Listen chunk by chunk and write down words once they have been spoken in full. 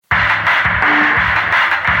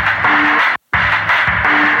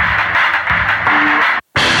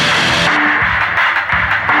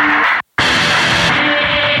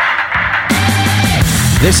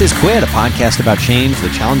This is Quit, a podcast about change, the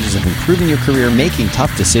challenges of improving your career, making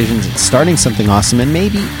tough decisions, and starting something awesome, and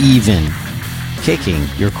maybe even kicking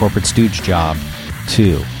your corporate stooge job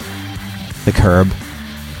to the curb.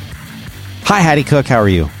 Hi, Hattie Cook. How are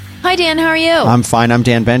you? Hi, Dan. How are you? I'm fine. I'm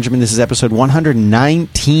Dan Benjamin. This is episode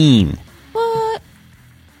 119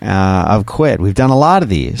 of Quit. We've done a lot of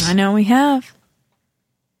these. I know we have.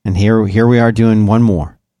 And here we are doing one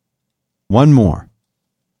more. One more.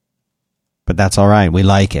 But that's all right. We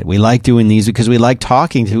like it. We like doing these because we like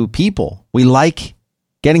talking to people. We like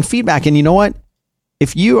getting feedback. And you know what?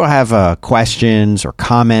 If you have questions or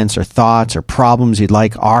comments or thoughts or problems you'd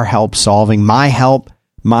like our help solving, my help,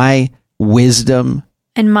 my wisdom,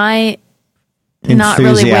 and my not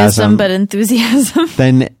really wisdom, but enthusiasm,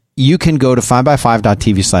 then you can go to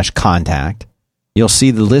 5by5.tv/contact. You'll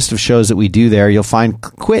see the list of shows that we do there. You'll find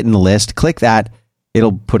Quit in the list. Click that.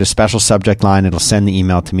 It'll put a special subject line. It'll send the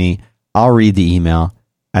email to me. I'll read the email,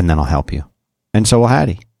 and then I'll help you. And so will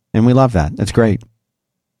Hattie. And we love that. That's great.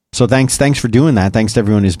 So thanks for doing that. Thanks to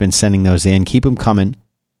everyone who's been sending those in. Keep them coming,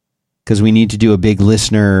 because we need to do a big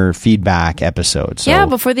listener feedback episode. So, yeah,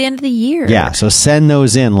 before the end of the year. Yeah, so send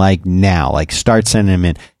those in like now. Like start sending them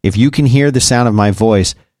in. If you can hear the sound of my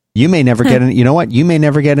voice, you may never get you know what? You may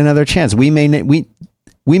never get another chance. We may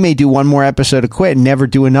do one more episode of Quit and never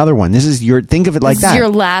do another one. This is think of it like that. This is your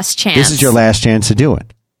last chance. This is your last chance to do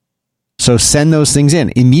it. So send those things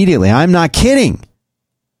in immediately. I'm not kidding.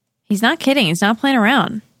 He's not kidding. He's not playing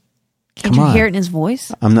around. Can't you hear it in his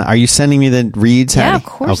voice? I'm not. Are you sending me the reads, Hattie? Yeah, of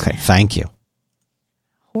course. Okay, thank you.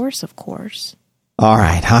 Of course. All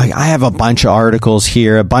right. I have a bunch of articles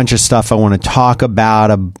here, a bunch of stuff I want to talk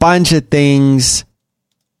about, a bunch of things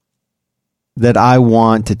that I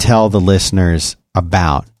want to tell the listeners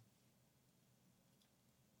about.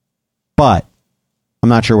 But I'm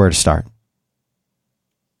not sure where to start.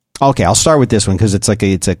 Okay, I'll start with this one because it's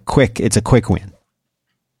a quick win.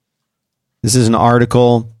 This is an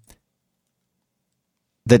article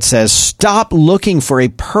that says, stop looking for a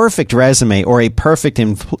perfect resume or a perfect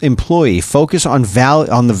employee. Focus on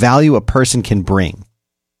the value a person can bring.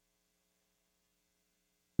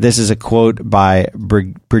 This is a quote by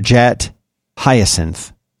Bridget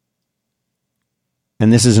Hyacinth.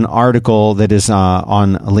 And this is an article that is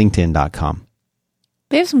on LinkedIn.com.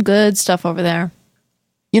 They have some good stuff over there.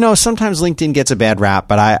 You know, sometimes LinkedIn gets a bad rap,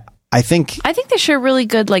 but I think they share really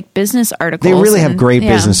good business articles. They really have great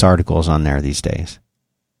business articles on there these days.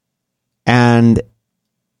 And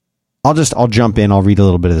I'll jump in. I'll read a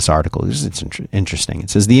little bit of this article. It's interesting. It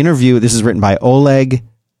says, the interview, this is written by Oleg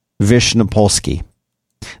Vishnopolsky.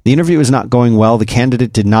 The interview is not going well. The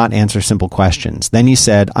candidate did not answer simple questions. Then he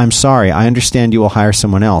said, I'm sorry. I understand you will hire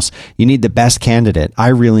someone else. You need the best candidate. I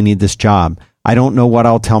really need this job. I don't know what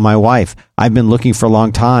I'll tell my wife. I've been looking for a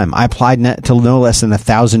long time. I applied to no less than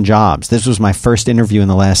 1,000 jobs. This was my first interview in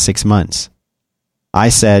the last 6 months. I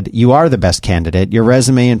said, you are the best candidate. Your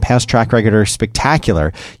resume and past track record are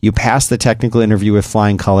spectacular. You passed the technical interview with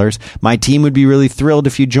flying colors. My team would be really thrilled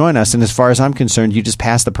if you join us. And as far as I'm concerned, you just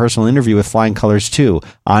passed the personal interview with flying colors too.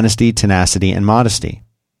 Honesty, tenacity, and modesty.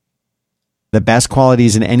 The best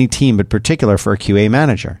qualities in any team, but particular for a QA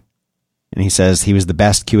manager. And he says he was the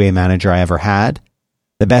best QA manager I ever had.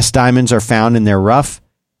 The best diamonds are found in their rough.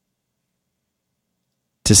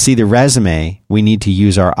 To see the resume, we need to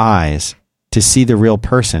use our eyes. To see the real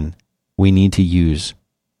person, we need to use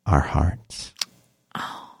our hearts.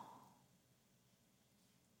 Oh.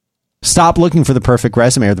 Stop looking for the perfect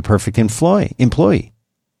resume or the perfect employee.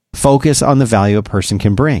 Focus on the value a person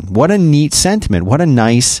can bring. What a neat sentiment. What a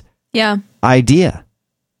nice idea.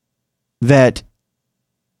 That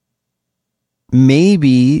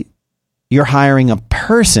maybe you're hiring a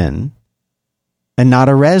person and not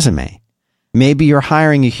a resume. Maybe you're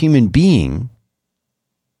hiring a human being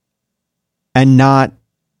and not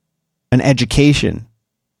an education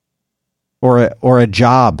or a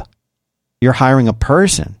job. You're hiring a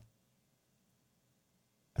person.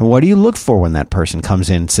 And what do you look for when that person comes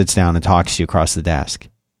in, sits down, and talks to you across the desk?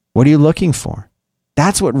 What are you looking for?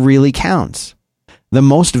 That's what really counts. The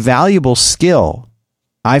most valuable skill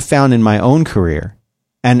I've found in my own career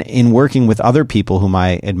and in working with other people whom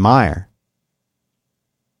I admire,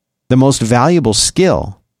 the most valuable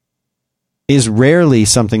skill is rarely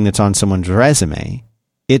something that's on someone's resume.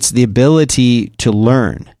 It's the ability to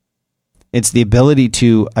learn. It's the ability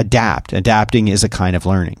to adapt. Adapting is a kind of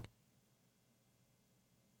learning.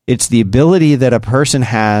 It's the ability that a person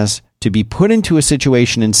has to be put into a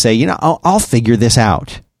situation and say, I'll figure this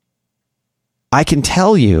out. I can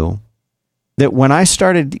tell you that when I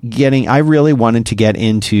started I really wanted to get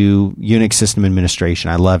into Unix system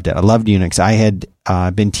administration. I loved it. I loved Unix. I had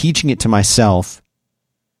been teaching it to myself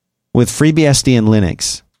with FreeBSD and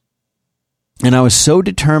Linux. And I was so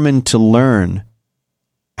determined to learn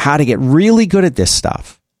how to get really good at this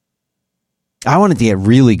stuff. I wanted to get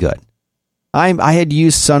really good. I had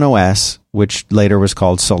used SunOS, which later was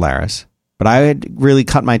called Solaris, but I had really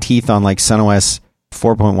cut my teeth on like SunOS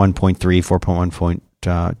 4.1.3,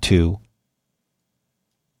 4.1.2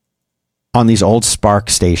 on these old Spark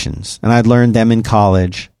stations. And I'd learned them in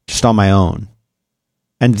college just on my own.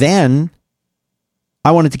 And then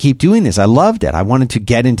I wanted to keep doing this. I loved it. I wanted to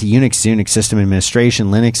get into Unix system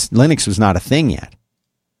administration. Linux was not a thing yet.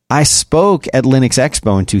 I spoke at Linux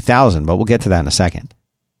Expo in 2000, but we'll get to that in a second.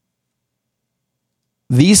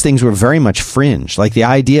 These things were very much fringe. Like the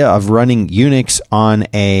idea of running Unix on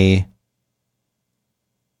a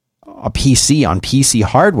PC, on PC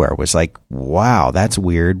hardware was like, wow, that's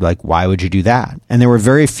weird. Like, why would you do that? And there were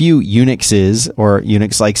very few Unixes or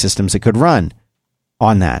Unix-like systems that could run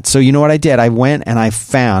on that. So you know what I did? I went and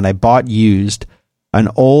I bought used an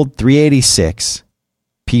old 386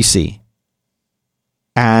 PC.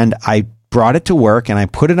 And I brought it to work and I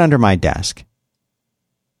put it under my desk.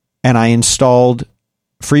 And I installed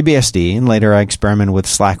FreeBSD, and later I experimented with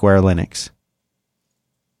Slackware Linux.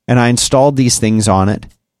 And I installed these things on it,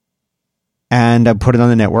 and I put it on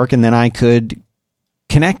the network, and then I could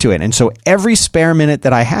connect to it. And so every spare minute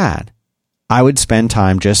that I had, I would spend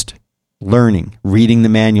time just learning, reading the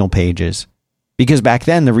manual pages. Because back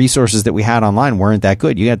then, the resources that we had online weren't that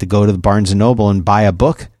good. You had to go to the Barnes & Noble and buy a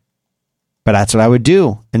book. But that's what I would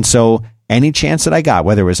do. And so any chance that I got,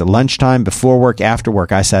 whether it was at lunchtime, before work, after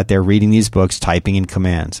work, I sat there reading these books, typing in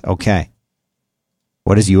commands. Okay.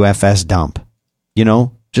 What is UFS dump? You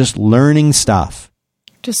know, just learning stuff.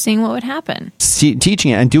 Just seeing what would happen.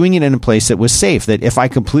 Teaching it and doing it in a place that was safe. That if I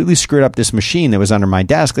completely screwed up this machine that was under my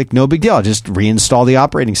desk, like no big deal. I'll just reinstall the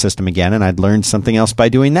operating system again and I'd learn something else by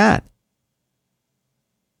doing that.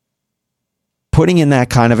 Putting in that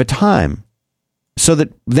kind of a time. So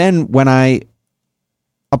that then when I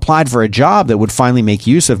applied for a job that would finally make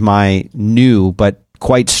use of my new but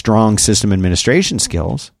quite strong system administration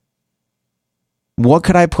skills, what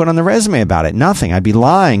could I put on the resume about it? Nothing. I'd be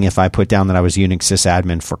lying if I put down that I was Unix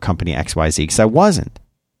sysadmin for company XYZ, because I wasn't.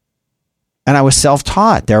 And I was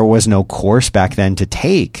self-taught. There was no course back then to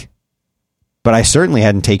take, but I certainly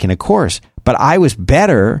hadn't taken a course. But I was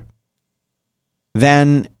better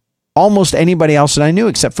than almost anybody else that I knew,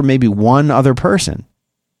 except for maybe one other person.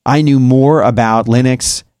 I knew more about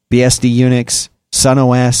Linux, BSD Unix,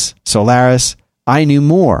 SunOS, Solaris. I knew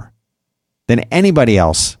more than anybody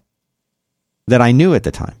else that I knew at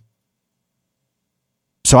the time.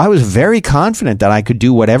 So I was very confident that I could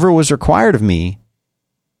do whatever was required of me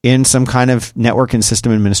in some kind of network and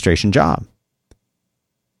system administration job.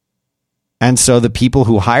 And so the people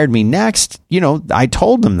who hired me next, you know, I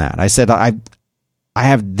told them that. I said, I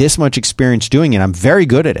have this much experience doing it. I'm very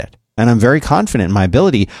good at it. And I'm very confident in my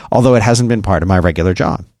ability, although it hasn't been part of my regular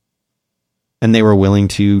job. And they were willing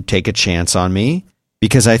to take a chance on me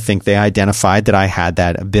because I think they identified that I had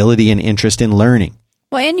that ability and interest in learning.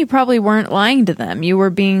 Well, and you probably weren't lying to them. You were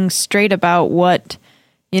being straight about what,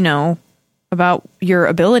 you know, about your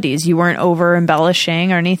abilities. You weren't over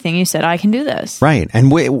embellishing or anything. You said, I can do this. Right.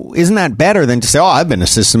 And isn't that better than to say, oh, I've been a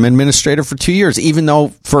system administrator for 2 years, even though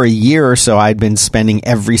for a year or so I'd been spending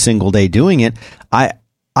every single day doing it.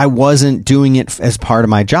 I wasn't doing it as part of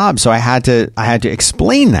my job. So I had to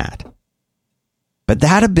explain that. But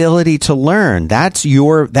that ability to learn, that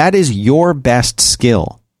is your best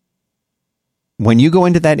skill. When you go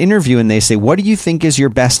into that interview and they say, what do you think is your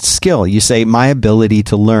best skill? You say, my ability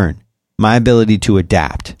to learn, my ability to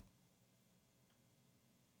adapt.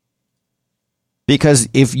 Because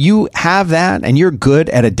if you have that and you're good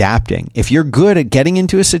at adapting, if you're good at getting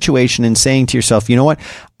into a situation and saying to yourself, you know what,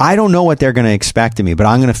 I don't know what they're going to expect of me, but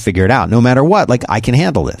I'm going to figure it out no matter what. Like, I can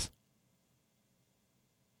handle this.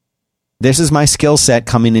 This is my skill set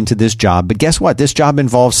coming into this job. But guess what? This job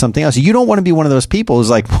involves something else. You don't want to be one of those people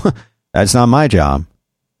who's like, that's not my job.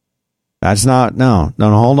 That's not, no,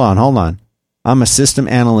 hold on. I'm a system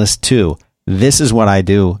analyst too. This is what I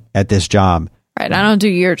do at this job. Right. I don't do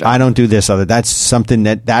your job. I don't do this other. That's something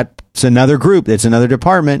that's another group. That's another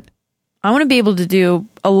department. I want to be able to do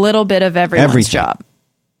a little bit of everyone's job.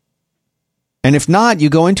 And if not, you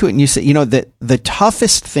go into it and you say, you know, the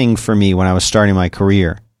toughest thing for me when I was starting my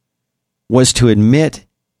career was to admit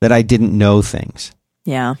that I didn't know things.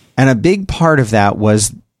 Yeah. And a big part of that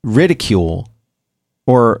was ridicule,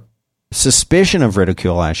 or suspicion of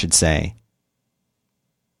ridicule, I should say.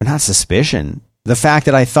 But not suspicion. The fact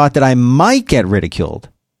that I thought that I might get ridiculed.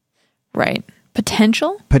 Right.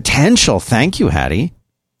 Potential? Potential. Thank you, Hattie.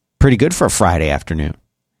 Pretty good for a Friday afternoon.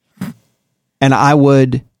 And I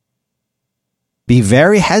would be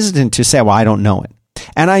very hesitant to say, well, I don't know it.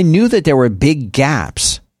 And I knew that there were big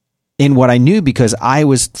gaps in what I knew because I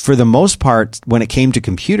was, for the most part, when it came to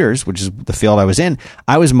computers, which is the field I was in,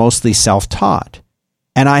 I was mostly self-taught.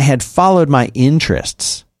 And I had followed my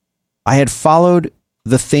interests. I had followed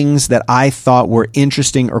the things that I thought were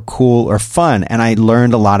interesting or cool or fun. And I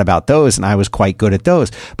learned a lot about those and I was quite good at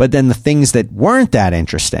those. But then the things that weren't that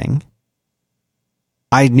interesting,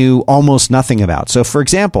 I knew almost nothing about. So for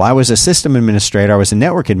example, I was a system administrator. I was a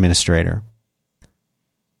network administrator.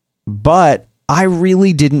 But I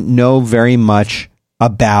really didn't know very much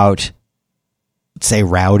about, let's say,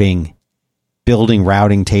 routing, building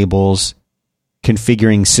routing tables,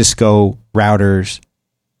 configuring Cisco routers.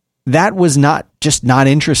 That was not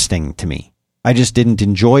interesting to me. I just didn't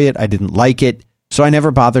enjoy it. I didn't like it. So I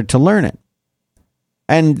never bothered to learn it.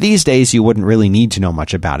 And these days you wouldn't really need to know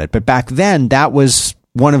much about it. But back then that was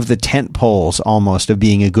one of the tent poles almost of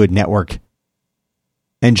being a good network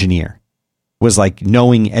engineer, was like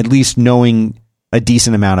at least knowing a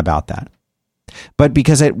decent amount about that. But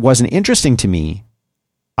because it wasn't interesting to me,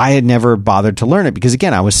 I had never bothered to learn it because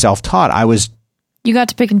again, I was self-taught. You got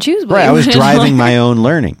to pick and choose. Right. I was driving my own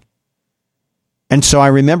learning. And so I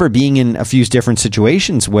remember being in a few different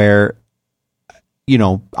situations where,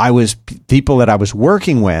 people that I was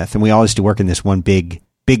working with, and we always do work in this one big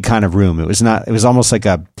kind of room. It was almost like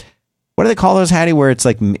what do they call those, Hattie, where it's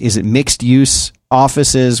like, is it mixed use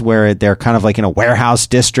offices where they're kind of like in a warehouse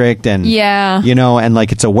district and, and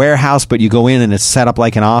like it's a warehouse, but you go in and it's set up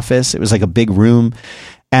like an office. It was like a big room.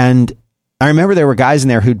 And I remember there were guys in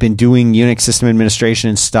there who'd been doing Unix system administration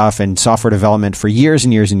and stuff and software development for years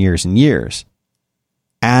and years and years and years.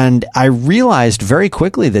 And I realized very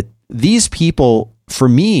quickly that these people, for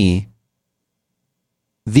me,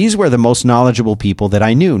 these were the most knowledgeable people that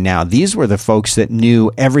I knew. Now, these were the folks that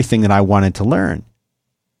knew everything that I wanted to learn.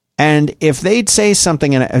 And if they'd say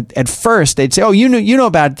something, and at first they'd say, "Oh, you know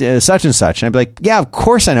about such and such," and I'd be like, "Yeah, of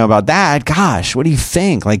course I know about that. Gosh, what do you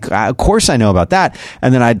think? Like, of course I know about that."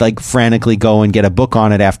 And then I'd like frantically go and get a book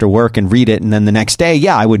on it after work and read it, and then the next day,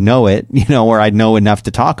 yeah, I would know it, or I'd know enough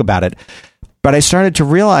to talk about it. But I started to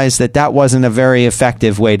realize that wasn't a very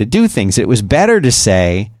effective way to do things. It was better to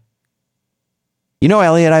say,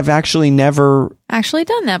 Elliot, I've actually never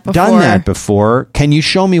done that before. Can you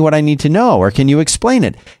show me what I need to know, or can you explain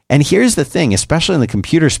it? And here's the thing, especially in the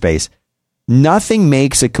computer space, nothing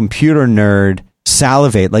makes a computer nerd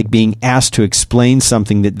salivate like being asked to explain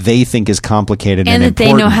something that they think is complicated and that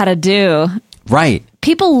important. They know how to do. Right.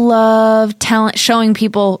 People love showing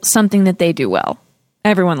people something that they do well.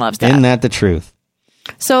 Everyone loves that. Isn't that the truth?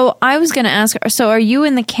 So I was going to ask, are you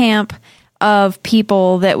in the camp of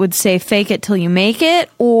people that would say fake it till you make it,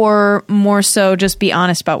 or more so just be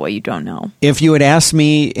honest about what you don't know? If you had asked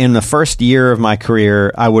me in the first year of my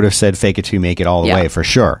career, I would have said fake it till you make it all the way for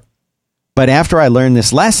sure. But after I learned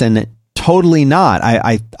this lesson, totally not.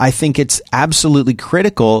 I think it's absolutely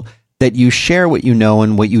critical that you share what you know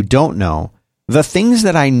and what you don't know. The things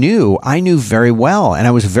that I knew very well, and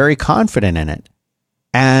I was very confident in it.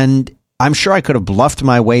 And I'm sure I could have bluffed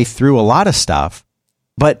my way through a lot of stuff,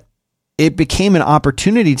 but it became an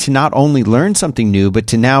opportunity to not only learn something new, but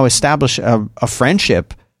to now establish a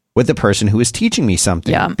friendship with the person who is teaching me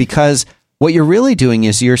something. Yeah. Because what you're really doing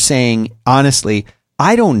is you're saying, honestly,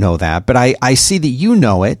 I don't know that, but I see that you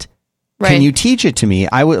know it. Right. Can you teach it to me?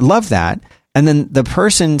 I would love that. And then the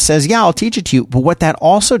person says, yeah, I'll teach it to you. But what that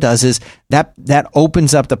also does is that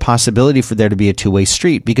opens up the possibility for there to be a two-way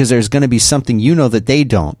street, because there's going to be something that they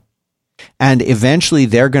don't. And eventually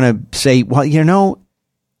they're going to say, well,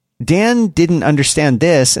 Dan didn't understand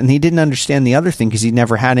this and he didn't understand the other thing because he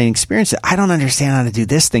never had any experience. I don't understand how to do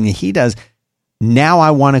this thing that he does. Now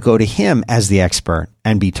I want to go to him as the expert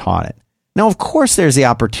and be taught it. Now, of course, there's the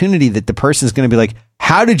opportunity that the person is going to be like,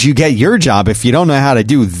 how did you get your job if you don't know how to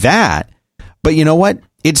do that? But you know what?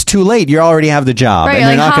 It's too late. You already have the job, right, and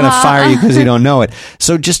they're not going to fire you because you don't know it.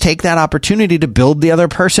 So just take that opportunity to build the other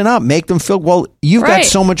person up. Make them feel, well, you've got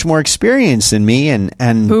so much more experience than me, and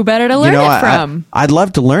who better to learn it from? I'd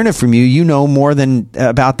love to learn it from you. You know more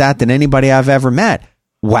about that than anybody I've ever met.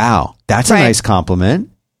 Wow, that's a nice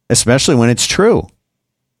compliment, especially when it's true.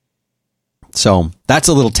 So that's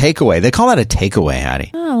a little takeaway. They call that a takeaway,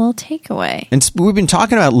 Hattie. Oh, a little takeaway. And we've been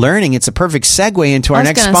talking about learning. It's a perfect segue into our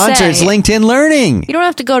next sponsor. It's LinkedIn Learning. You don't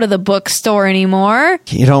have to go to the bookstore anymore.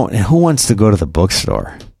 Who wants to go to the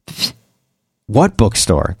bookstore? What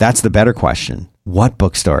bookstore? That's the better question. What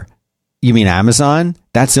bookstore? You mean Amazon?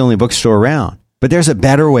 That's the only bookstore around. But there's a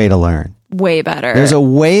better way to learn. Way better. There's a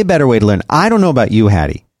way better way to learn. I don't know about you,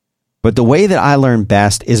 Hattie, but the way that I learn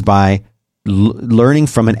best is by learning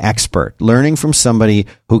from an expert, learning from somebody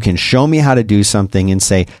who can show me how to do something and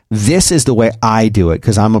say, this is the way I do it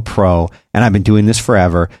because I'm a pro and I've been doing this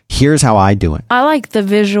forever. Here's how I do it. I like the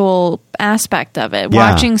visual aspect of it.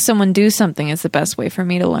 Yeah. Watching someone do something is the best way for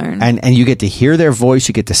me to learn. And you get to hear their voice.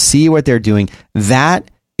 You get to see what they're doing. That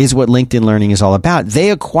is what LinkedIn Learning is all about. They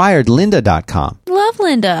acquired lynda.com. Love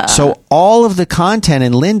Linda. So all of the content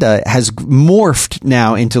in Lynda has morphed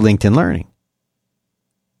now into LinkedIn Learning.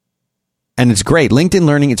 And it's great. LinkedIn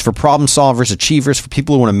Learning, it's for problem solvers, achievers, for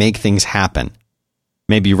people who want to make things happen.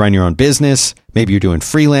 Maybe you run your own business. Maybe you're doing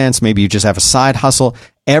freelance. Maybe you just have a side hustle.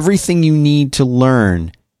 Everything you need to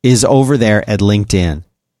learn is over there at LinkedIn.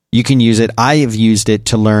 You can use it. I have used it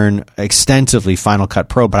to learn extensively Final Cut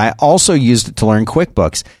Pro, but I also used it to learn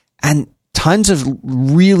QuickBooks. And tons of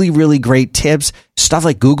really, really great tips. Stuff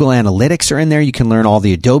like Google Analytics are in there. You can learn all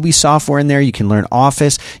the Adobe software in there. You can learn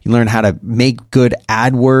Office. You learn how to make good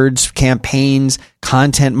AdWords campaigns,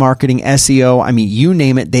 content marketing, SEO. I mean, you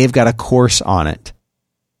name it, they've got a course on it.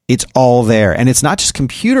 It's all there. And it's not just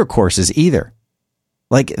computer courses either.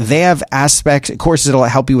 Like they have courses that'll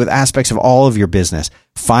help you with aspects of all of your business,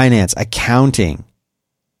 finance, accounting,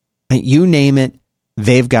 you name it.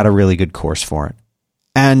 They've got a really good course for it.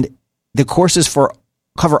 And the courses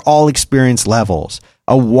cover all experience levels,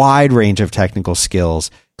 a wide range of technical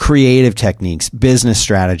skills, creative techniques, business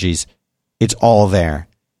strategies. It's all there.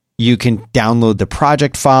 You can download the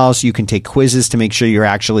project files. You can take quizzes to make sure you're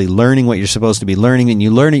actually learning what you're supposed to be learning, and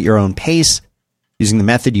you learn at your own pace using the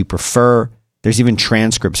method you prefer. There's even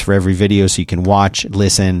transcripts for every video so you can watch,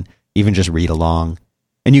 listen, even just read along.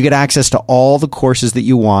 And you get access to all the courses that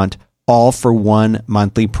you want, all for one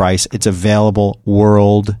monthly price. It's available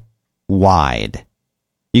worldwide.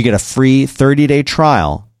 You get a free 30-day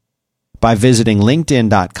trial by visiting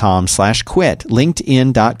linkedin.com/quit,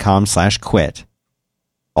 linkedin.com/quit,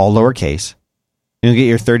 all lowercase. You'll get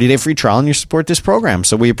your 30-day free trial and you support this program.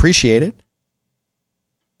 So we appreciate it.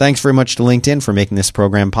 Thanks very much to LinkedIn for making this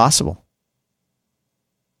program possible.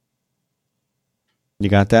 You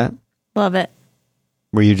got that? Love it.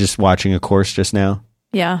 Were you just watching a course just now?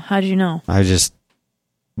 Yeah. How'd you know?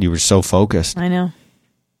 You were so focused. I know.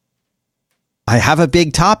 I have a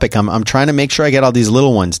big topic. I'm trying to make sure I get all these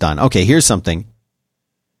little ones done. Okay, here's something.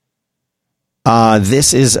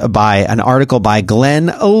 This is an article by Glenn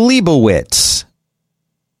Leibowitz,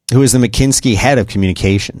 who is the McKinsey head of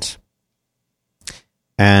communications.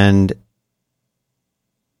 And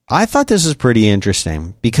I thought this was pretty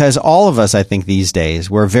interesting because all of us, I think these days,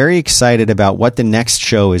 we're very excited about what the next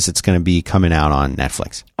show is that's going to be coming out on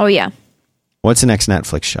Netflix. Oh, yeah. What's the next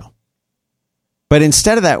Netflix show? But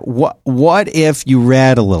instead of that, what if you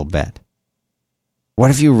read a little bit?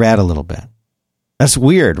 What if you read a little bit? That's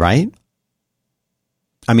weird, right?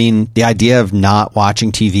 I mean, the idea of not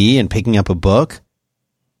watching TV and picking up a book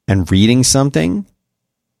and reading something.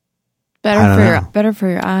 Better for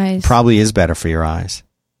your eyes. Probably is better for your eyes.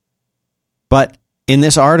 But in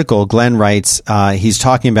this article, Glenn writes, he's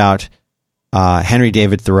talking about Henry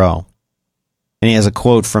David Thoreau. And he has a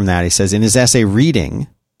quote from that. He says, in his essay, Reading,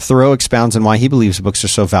 Thoreau expounds on why he believes books are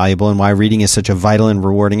so valuable and why reading is such a vital and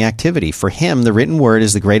rewarding activity. For him, the written word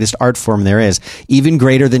is the greatest art form there is, even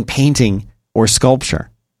greater than painting or sculpture.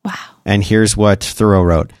 Wow. And here's what Thoreau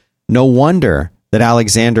wrote. No wonder that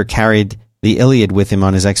Alexander carried the Iliad with him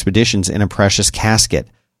on his expeditions in a precious casket.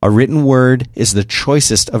 A written word is the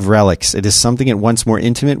choicest of relics. It is something at once more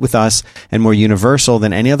intimate with us and more universal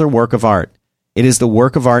than any other work of art. It is the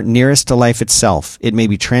work of art nearest to life itself. It may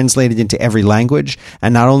be translated into every language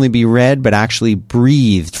and not only be read, but actually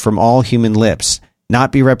breathed from all human lips,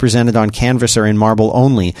 not be represented on canvas or in marble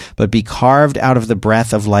only, but be carved out of the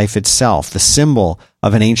breath of life itself. The symbol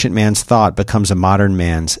of an ancient man's thought becomes a modern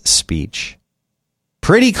man's speech.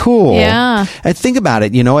 Pretty cool. Yeah. And think about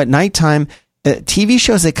it. At nighttime, TV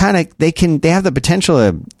shows, they have the potential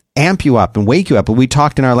to amp you up and wake you up. But we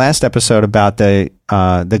talked in our last episode about the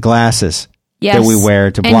glasses. Yes. That we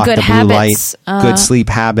wear to block the blue habits, light, good sleep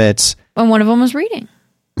habits. And one of them was reading.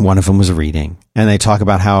 And they talk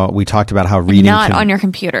about how reading not on your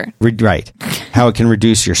computer. Right. How it can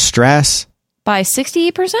reduce your stress. By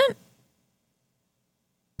 68%?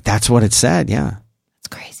 That's what it said, yeah. That's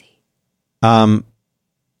crazy. And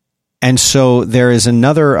so there is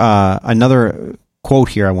another quote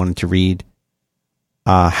here I wanted to read.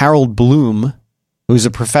 Harold Bloom, who's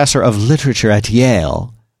a professor of literature at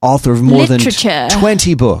Yale, author of more than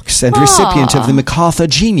 20 books and recipient of the MacArthur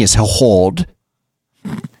Genius Award.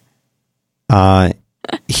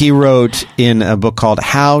 He wrote in a book called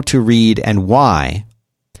How to Read and Why,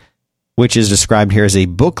 which is described here as a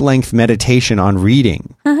book-length meditation on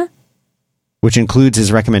reading. which includes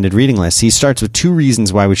his recommended reading list, he starts with 2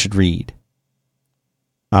 reasons why we should read.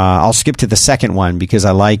 I'll skip to the second one because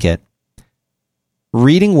I like it.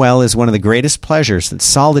 Reading well is one of the greatest pleasures that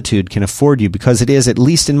solitude can afford you because it is, at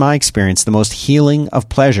least in my experience, the most healing of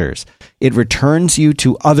pleasures. It returns you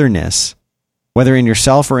to otherness, whether in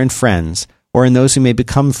yourself or in friends, or in those who may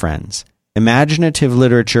become friends. Imaginative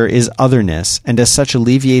literature is otherness, and as such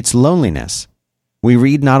alleviates loneliness. We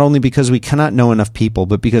read not only because we cannot know enough people,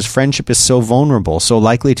 but because friendship is so vulnerable, so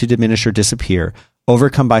likely to diminish or disappear,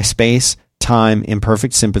 overcome by space, time,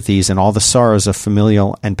 imperfect sympathies, and all the sorrows of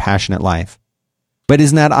familial and passionate life. But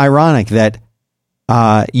isn't that ironic that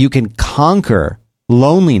you can conquer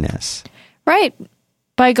loneliness? Right.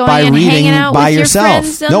 By going by and reading hanging out by with yourself. your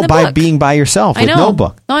friends in No, the by book. being by yourself with no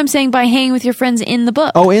book. No, I'm saying by hanging with your friends in the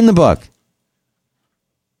book. Oh, in the book.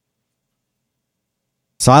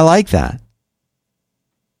 So I like that.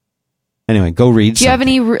 Anyway, go read. Do you have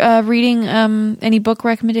any reading, any book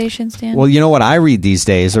recommendations, Dan? Well, you know what I read these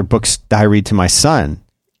days are books I read to my son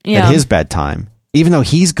at his bedtime. Even though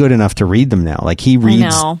he's good enough to read them now. Like he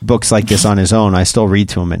reads books like this on his own. I still read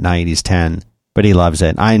to him at night. He's 10, but he loves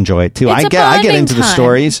it. I enjoy it too. I get into the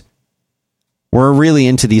stories. We're really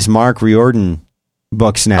into these Mark Riordan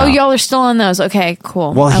books now. Oh, y'all are still on those. Okay,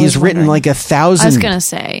 cool. Well, he's written like 1,000. I was going to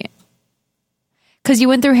say. Because you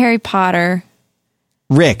went through Harry Potter.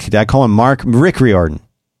 Rick. I call him Rick Riordan.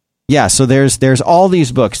 Yeah, so there's all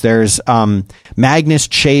these books. There's Magnus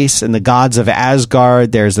Chase and the Gods of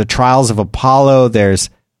Asgard. There's the Trials of Apollo. There's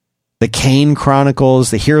the Kane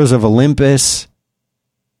Chronicles, the Heroes of Olympus.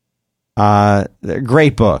 They're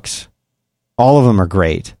great books. All of them are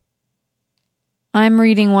great. I'm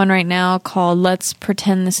reading one right now called Let's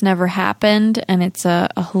Pretend This Never Happened, and it's a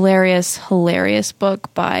hilarious, hilarious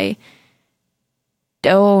book by,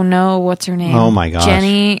 oh no, what's her name? Oh my gosh.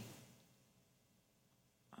 Jenny...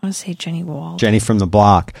 I want to say Jenny Wald. Jenny from the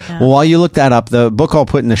Block. Yeah. Well, while you look that up, the book I'll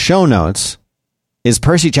put in the show notes is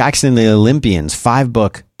Percy Jackson and the Olympians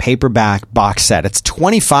 5-book paperback box set. It's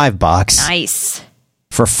 $25. Nice.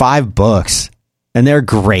 For 5 books. And they're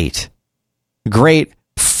great. Great,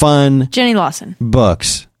 fun Jenny Lawson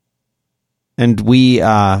books. And we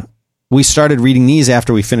started reading these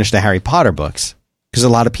after we finished the Harry Potter books because a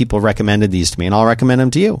lot of people recommended these to me, and I'll recommend them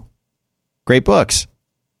to you. Great books.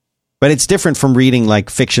 But it's different from reading like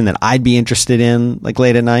fiction that I'd be interested in like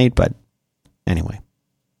late at night. But anyway,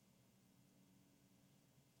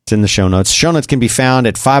 it's in the show notes. Show notes can be found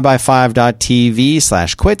at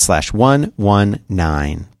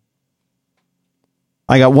 5by5.tv/quit/119.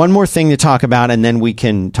 I got one more thing to talk about, and then we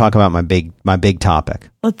can talk about my big topic.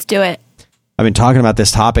 Let's do it. I've been talking about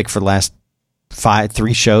this topic for the last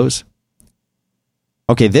 3 shows.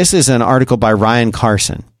 Okay, this is an article by Ryan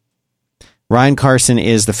Carson. Ryan Carson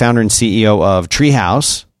is the founder and CEO of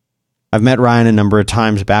Treehouse. I've met Ryan a number of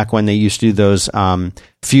times back when they used to do those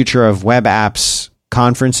Future of Web Apps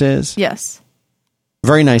conferences. Yes.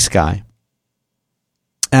 Very nice guy.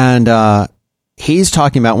 And he's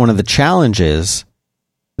talking about one of the challenges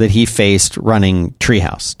that he faced running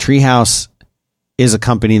Treehouse. Treehouse is a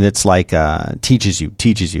company that's like teaches you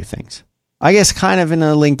things. I guess kind of in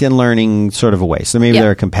a LinkedIn Learning sort of a way. So maybe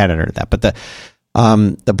they're a competitor to that. But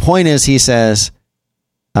the point is, he says,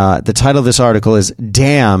 the title of this article is,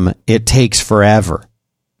 "Damn, it takes forever.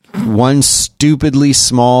 One stupidly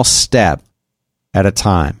small step at a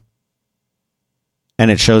time." And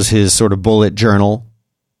it shows his sort of bullet journal.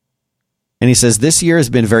 And he says, "This year has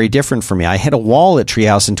been very different for me. I hit a wall at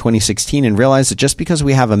Treehouse in 2016 and realized that just because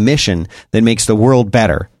we have a mission that makes the world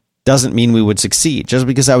better doesn't mean we would succeed. Just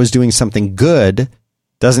because I was doing something good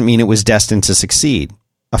doesn't mean it was destined to succeed.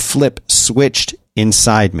 A flip switched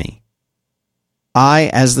inside me. I,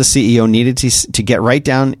 as the CEO, needed to get right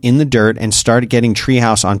down in the dirt and start getting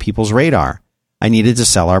Treehouse on people's radar. I needed to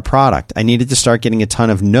sell our product. I needed to start getting a ton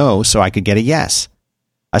of no so I could get a yes.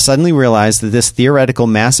 I suddenly realized that this theoretical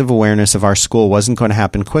massive awareness of our school wasn't going to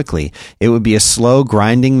happen quickly. It would be a slow,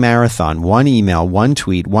 grinding marathon. One email, one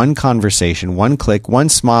tweet, one conversation, one click, one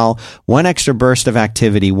smile, one extra burst of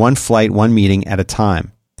activity, one flight, one meeting at a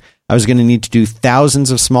time. I was going to need to do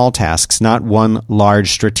thousands of small tasks, not one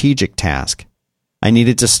large strategic task. I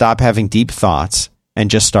needed to stop having deep thoughts and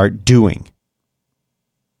just start doing."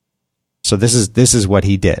 So this is what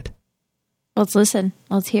he did. Let's listen.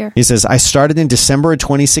 Let's hear. He says, "I started in December of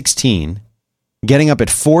 2016, getting up at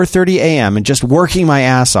 4:30 a.m. and just working my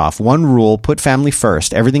ass off. One rule, put family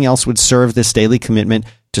first. Everything else would serve this daily commitment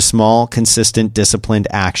to small, consistent, disciplined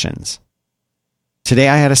actions. Today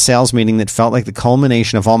I had a sales meeting that felt like the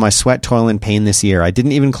culmination of all my sweat, toil, and pain this year. I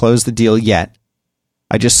didn't even close the deal yet.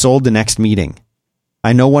 I just sold the next meeting.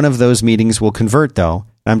 I know one of those meetings will convert, though,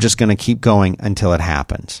 I'm just going to keep going until it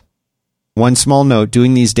happens. One small note,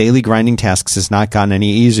 doing these daily grinding tasks has not gotten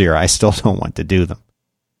any easier. I still don't want to do them.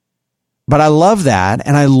 But I love that.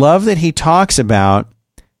 And I love that he talks about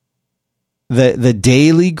the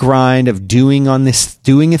daily grind of doing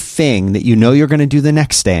a thing that you know you're going to do the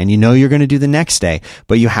next day, and you know you're going to do the next day,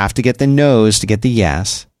 but you have to get the no's to get the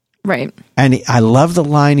yes. Right. And I love the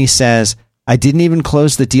line he says, I didn't even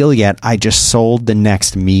close the deal yet. I just sold the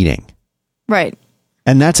next meeting. Right.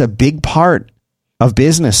 And that's a big part of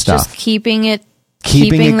business stuff. Just keeping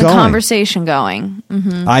the going. Conversation going.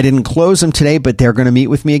 Mm-hmm. I didn't close them today, but they're going to meet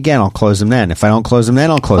with me again. I'll close them then. If I don't close them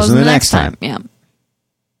then, I'll close them the next time. Yeah.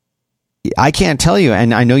 I can't tell you,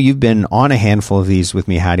 and I know you've been on a handful of these with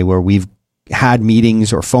me, Hattie, where we've had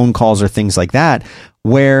meetings or phone calls or things like that,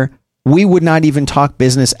 where we would not even talk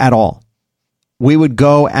business at all. We would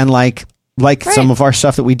go and like right. Some of our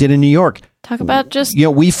stuff that we did in New York. Talk about just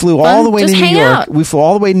we flew fun, all the way to New York. Out. We flew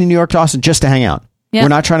all the way to New York to Austin just to hang out. Yep. We're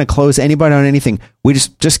not trying to close anybody on anything. We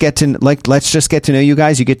just get to let's just get to know you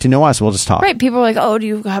guys. You get to know us. We'll just talk. Right. People are like, oh, do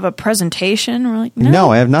you have a presentation? We're like,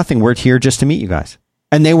 no, I have nothing. We're here just to meet you guys.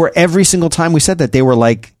 And they were, every single time we said that, they were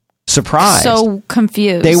like surprised. So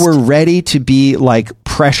confused. They were ready to be like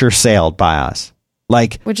pressure sailed by us.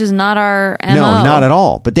 Which is not our MO. No, not at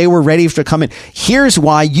all. But they were ready to come in. Here's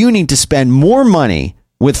why you need to spend more money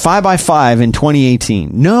with 5x5 in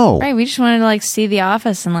 2018. No. Right. We just wanted to see The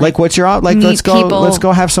Office and what's your let's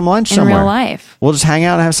go have some lunch somewhere. In real life. We'll just hang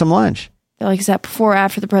out and have some lunch. They're like, is that before or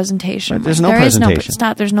after the presentation? Right, there's no presentation.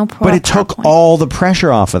 There's no But it took all the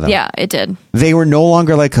pressure off of them. Yeah, it did. They were no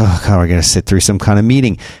longer like, oh, God, we're going to sit through some kind of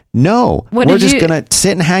meeting. No, we're just going to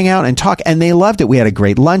sit and hang out and talk. And they loved it. We had a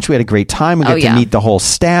great lunch. We had a great time. We got to meet the whole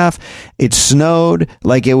staff. It snowed.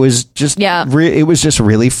 It was just, it was just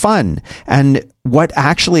really fun. And what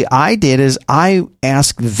actually I did is I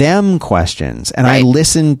asked them questions and I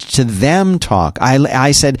listened to them talk.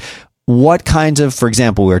 I said, what kinds of, for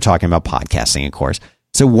example, we were talking about podcasting, of course.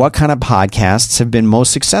 So what kind of podcasts have been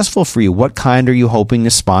most successful for you? What kind are you hoping to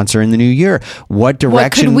sponsor in the new year? What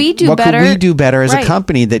direction? What could we do better as a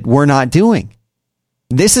company that we're not doing?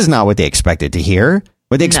 This is not what they expected to hear.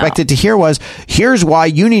 What they expected to hear was, here's why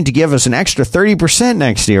you need to give us an extra 30%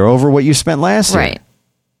 next year over what you spent last year. Right.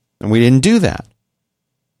 And we didn't do that.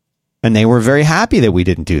 And they were very happy that we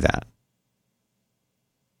didn't do that.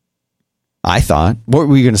 I thought. What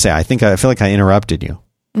were you going to say? I feel like I interrupted you.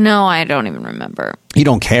 No, I don't even remember. You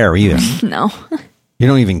don't care either. No. You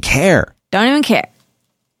don't even care. Don't even care.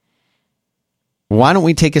 Why don't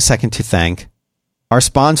we take a second to thank our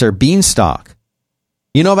sponsor, Beanstalk.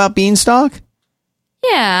 You know about Beanstalk?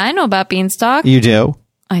 Yeah, I know about Beanstalk. You do?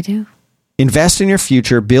 I do. Invest in your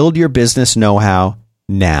future. Build your business know-how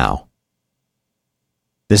now.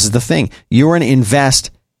 This is the thing. You are going to invest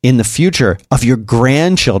in the future of your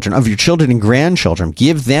grandchildren, of your children and grandchildren.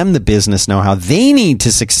 Give them the business know-how they need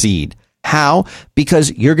to succeed. How?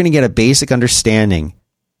 Because you're going to get a basic understanding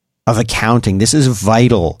of accounting. This is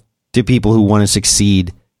vital to people who want to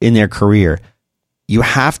succeed in their career. You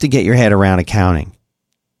have to get your head around accounting.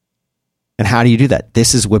 And how do you do that?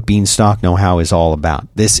 This is what Beanstalk Know-How is all about.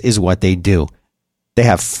 This is what they do. They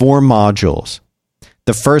have 4 modules.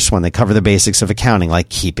 The first one, they cover the basics of accounting, like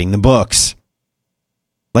keeping the books.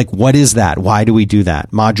 What is that? Why do we do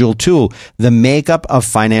that? Module 2, the makeup of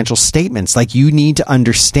financial statements. You need to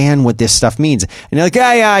understand what this stuff means. And you're like,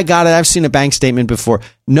 yeah, I got it. I've seen a bank statement before.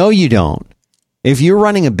 No, you don't. If you're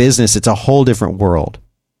running a business, it's a whole different world.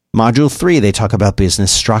 Module 3, they talk about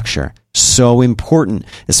business structure. So important,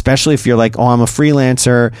 especially if you're like, oh, I'm a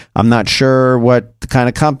freelancer. I'm not sure what the kind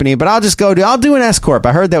of company, but I'll do an S Corp.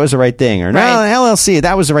 I heard that was the right thing. Or no, LLC,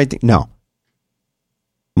 that was the right thing. No.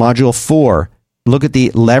 Module 4, look at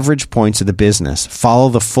the leverage points of the business. Follow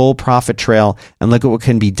the full profit trail and look at what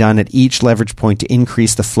can be done at each leverage point to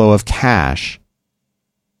increase the flow of cash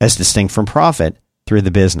as distinct from profit through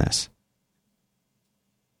the business.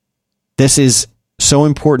 This is so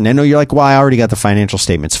important. I know you're like, well, I already got the financial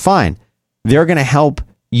statements. Fine. They're going to help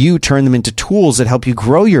you turn them into tools that help you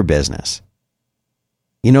grow your business.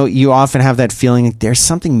 You often have that feeling like there's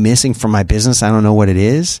something missing from my business. I don't know what it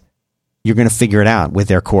is. You're going to figure it out with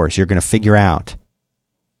their course. You're going to figure out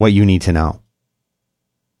what you need to know.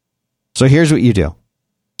 So here's what you do.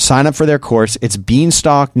 Sign up for their course. It's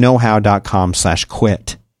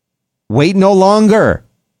beanstalkknowhow.com/quit. Wait no longer.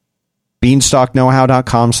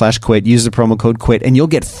 beanstalkknowhow.com/quit. Use the promo code QUIT and you'll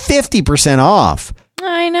get 50% off.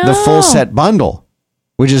 I know. The full set bundle,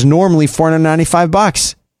 which is normally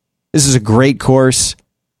 $495. This is a great course.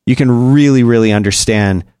 You can really, really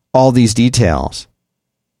understand all these details.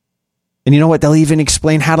 And you know what? They'll even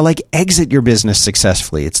explain how to like exit your business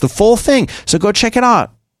successfully. It's the full thing. So go check it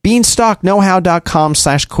out.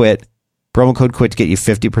 beanstalkknowhow.com/quit. Promo code quit to get you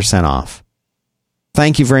 50% off.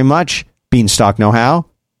 Thank you very much, Beanstalk Know-How.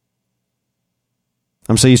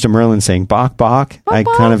 I'm so used to Merlin saying bok, bok. Bok, I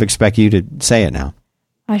bok. kind of expect you to say it now.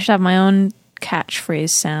 I should have my own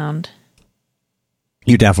catchphrase sound.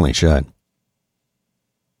 You definitely should.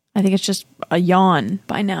 I think it's just a yawn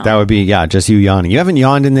by now. That would be, just you yawning. You haven't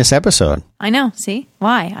yawned in this episode. I know. See?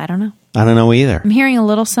 Why? I don't know. I don't know either. I'm hearing a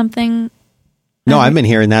little something. No, I've been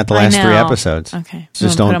hearing that the I last 3 know. episodes. Okay. So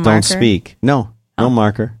just You wanna put a don't marker? speak. No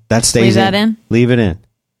marker. That stays Leave that in? Leave it in.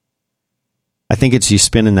 I think it's you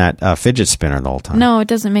spinning that fidget spinner the whole time. No, it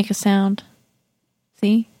doesn't make a sound.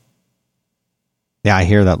 See? Yeah, I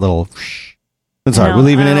hear that little shh. That's all right. No, We're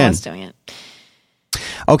leaving I it know in. I was doing it.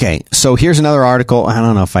 Okay, so here's another article. I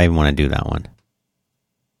don't know if I even want to do that one.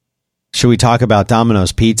 Should we talk about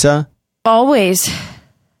Domino's Pizza? Always.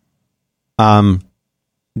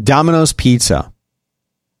 Domino's Pizza.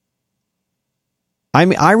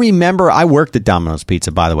 I remember I worked at Domino's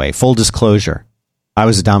Pizza, by the way. Full disclosure. I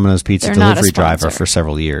was a Domino's Pizza They're not a delivery driver sponsor. for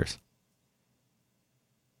several years.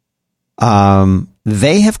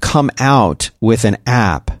 They have come out with an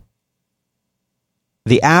app.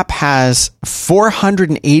 The app has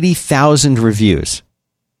 480,000 reviews.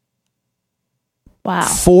 Wow.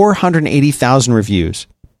 480,000 reviews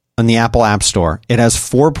on the Apple App Store. It has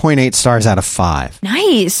 4.8 stars out of 5.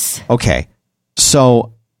 Nice. Okay.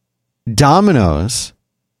 So Domino's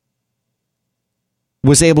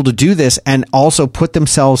was able to do this and also put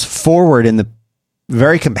themselves forward in the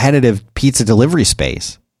very competitive pizza delivery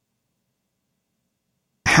space.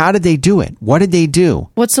 How did they do it? What did they do?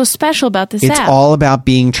 What's so special about this It's app? all about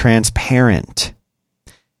being transparent.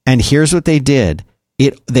 And here's what they did.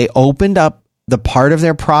 They opened up the part of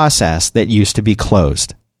their process that used to be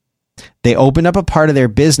closed. They opened up a part of their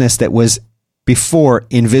business that was before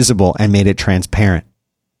invisible and made it transparent.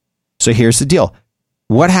 So here's the deal.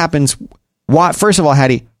 What happens? First of all,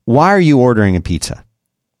 Hattie, why are you ordering a pizza?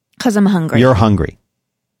 Because I'm hungry. You're hungry.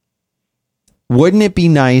 Wouldn't it be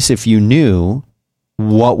nice if you knew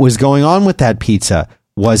what was going on with that pizza?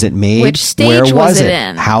 Was it made? Which stage Where was was it it?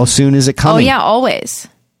 in? How soon is it Oh, coming? yeah, always.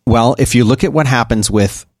 Well, if you look at what happens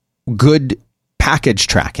with good package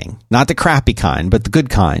tracking, not the crappy kind, but the good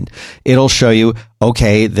kind, it'll show you,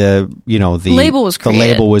 okay, the Label was created. The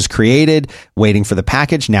label was created, waiting for the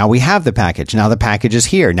package. Now we have the package. Now the package is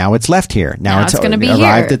here. Now it's left here. Now it's gonna be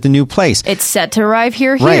arrived here. at the new place. It's set to arrive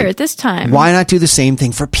here Right. at this time. Why not do the same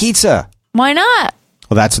thing for pizza? Why not?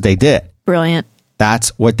 Well, that's what they did. Brilliant. That's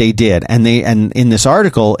what they did. And in this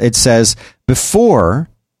article, it says before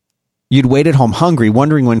you'd wait at home hungry,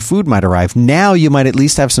 wondering when food might arrive. Now you might at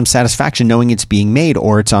least have some satisfaction knowing it's being made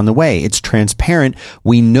or it's on the way. It's transparent.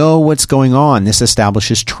 We know what's going on. This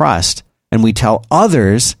establishes trust. And we tell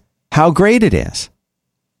others how great it is.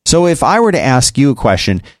 So if I were to ask you a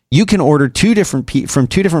question, you can order from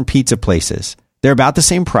two different pizza places. They're about the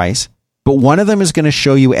same price. But one of them is going to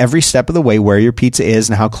show you every step of the way where your pizza is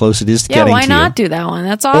and how close it is to Yeah, getting why to not you. do that one?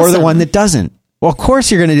 That's awesome. Or the one that doesn't. Well, of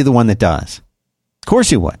course you're going to do the one that does. Of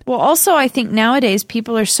course you would. Well, also, I think nowadays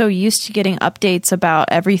people are so used to getting updates about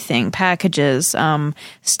everything, packages,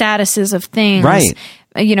 statuses of things, Right.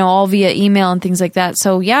 All via email and things like that.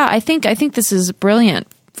 So, yeah, I think this is brilliant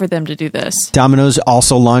for them to do this. Domino's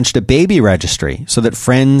also launched a baby registry so that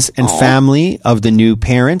friends and family of the new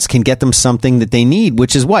parents can get them something that they need,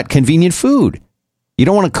 which is what? Convenient food. You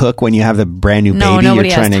don't want to cook when you have the brand new No, baby. nobody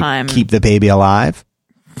You're has trying time. to keep the baby alive.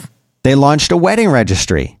 They launched a wedding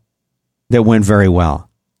registry that went very well.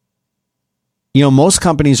 Most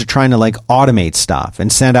companies are trying to automate stuff and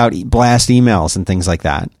send out blast emails and things like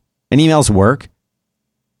that. And emails work.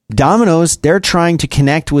 Domino's, they're trying to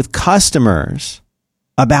connect with customers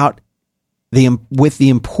with the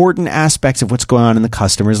important aspects of what's going on in the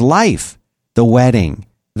customer's life. The wedding,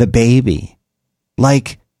 the baby.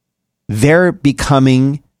 They're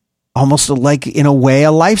becoming almost in a way,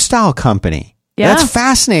 a lifestyle company. Yeah. That's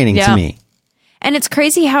fascinating Yeah. to me. And it's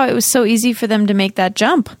crazy how it was so easy for them to make that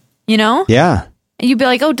jump, Yeah. And you'd be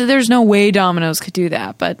like, oh, there's no way Domino's could do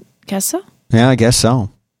that, but guess so. Yeah, I guess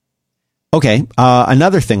so. Okay,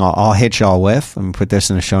 another thing I'll hit y'all with. Let me put this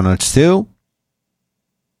in the show notes too.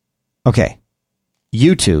 Okay,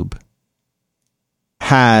 YouTube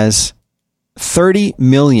has 30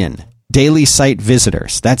 million daily site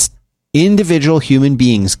visitors. That's individual human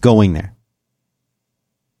beings going there.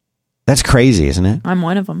 That's crazy, isn't it? I'm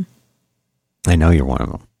one of them. I know you're one of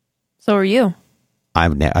them. So are you.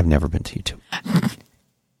 I've never been to YouTube.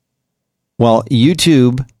 Well,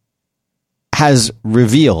 YouTube has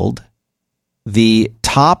revealed the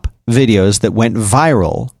top videos that went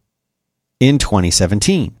viral in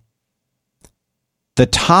 2017. The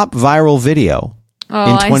top viral video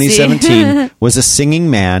in 2017 was a singing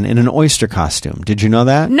man in an oyster costume. Did you know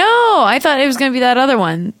that? No, I thought it was going to be that other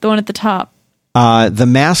one, the one at the top. The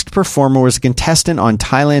masked performer was a contestant on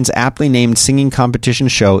Thailand's aptly named singing competition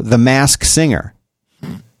show, The Masked Singer.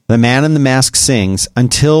 The man in the mask sings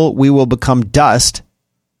Until We Will Become Dust,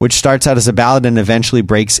 which starts out as a ballad and eventually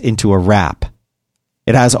breaks into a rap.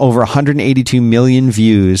 It has over 182 million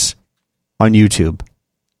views on YouTube.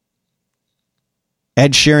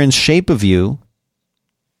 Ed Sheeran's Shape of You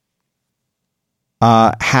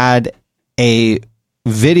had a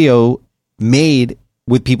video made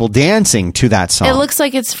with people dancing to that song. It looks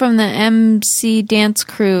like it's from the MC Dance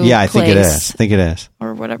Crew. Yeah, I think it is.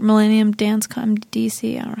 Or whatever, Millennium Dance Con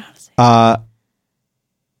DC. I don't know how to say it.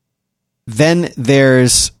 Then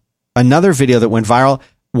there's another video that went viral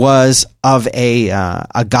was of a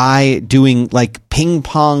guy doing like ping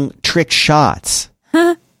pong trick shots.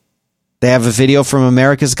 They have a video from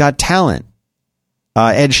America's Got Talent.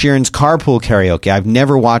 Ed Sheeran's Carpool Karaoke. I've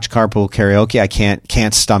never watched Carpool Karaoke. I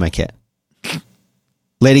can't stomach it.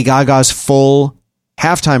 Lady Gaga's full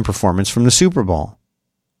halftime performance from the Super Bowl.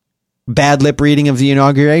 Bad lip reading of the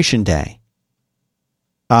inauguration day.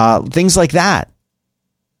 Things like that.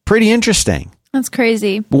 Pretty interesting. That's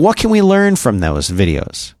crazy. But what can we learn from those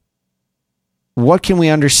videos? What can we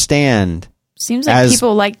understand? Seems like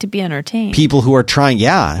people like to be entertained. People who are trying,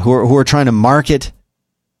 who are trying to market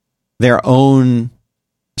their own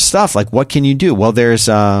stuff. Like, what can you do? Well, there's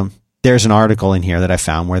an article in here that I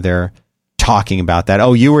found where they're talking about that.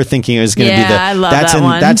 Oh, you were thinking it was going to be I love that's that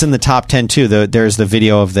one. That's in the top 10 too. There's the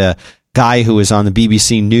video of the guy who was on the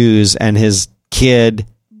BBC News and his kids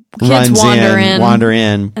wander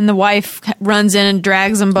in, and the wife runs in and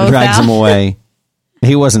drags them both drags out. them away.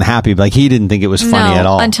 He wasn't happy. Like, he didn't think it was funny at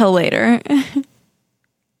all until later.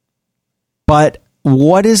 But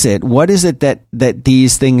what is it? What is it that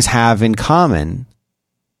these things have in common?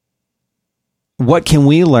 What can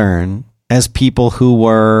we learn as people who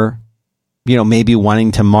were, maybe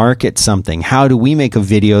wanting to market something? How do we make a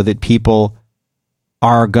video that people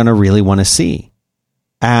are going to really want to see?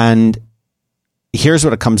 And here's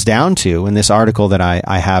what it comes down to in this article that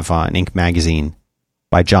I have on Inc. magazine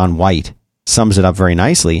by John White. Sums it up very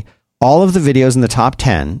nicely. All of the videos in the top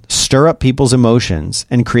 10 stir up people's emotions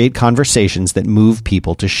and create conversations that move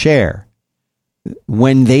people to share.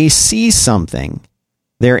 When they see something,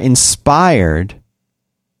 they're inspired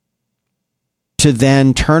to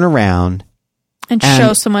then turn around and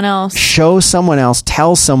show someone else, tell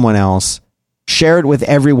someone else, share it with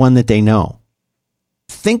everyone that they know.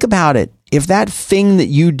 Think about it. If that thing that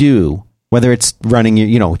you do, whether it's running,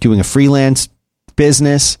 doing a freelance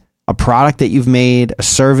business, a product that you've made, a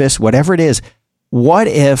service, whatever it is, what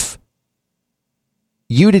if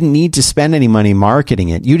you didn't need to spend any money marketing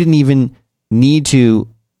it? You didn't even need to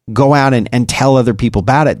go out and tell other people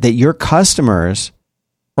about it, that your customers,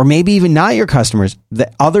 or maybe even not your customers,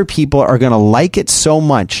 that other people are going to like it so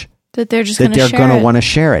much that they're going to want to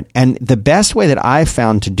share it. And the best way that I've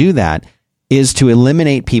found to do that is to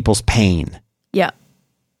eliminate people's pain. Yeah.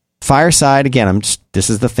 Fireside, again, this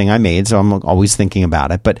is the thing I made, so I'm always thinking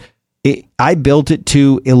about it. But I built it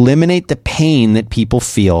to eliminate the pain that people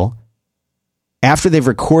feel after they've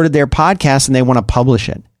recorded their podcast and they want to publish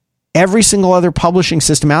it. Every single other publishing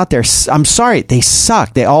system out there, I'm sorry, they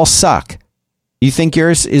suck. They all suck. You think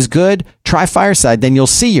yours is good? Try Fireside, then you'll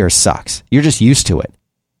see yours sucks. You're just used to it.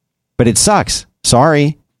 But it sucks.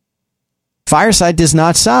 Sorry. Fireside does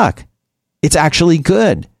not suck. It's actually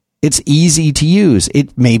good. It's easy to use.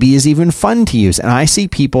 It maybe is even fun to use. And I see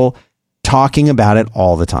people talking about it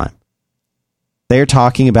all the time. They're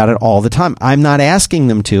talking about it all the time. I'm not asking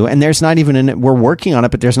them to, and there's not even we're working on it,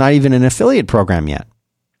 but there's not even an affiliate program yet.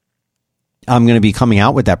 I'm going to be coming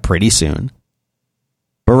out with that pretty soon.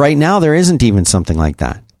 But right now, there isn't even something like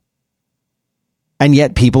that. And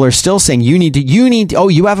yet people are still saying, you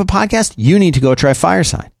have a podcast? You need to go try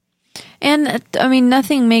Fireside. And I mean,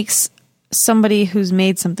 nothing makes somebody who's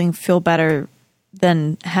made something feel better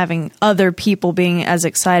than having other people being as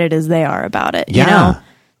excited as they are about it. Yeah.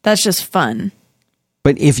 That's just fun.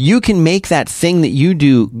 But if you can make that thing that you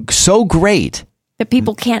do so great that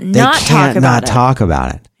people can't not talk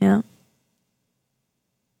about it. Yeah.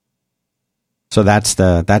 So that's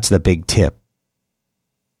the big tip.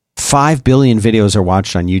 5 billion videos are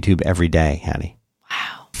watched on YouTube every day, Hattie.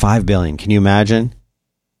 Wow. 5 billion. Can you imagine?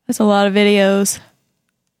 That's a lot of videos.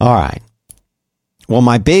 All right. Well,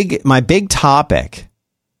 my big topic,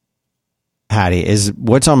 Hattie, is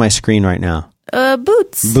what's on my screen right now?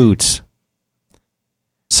 Boots. Boots.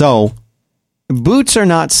 So boots are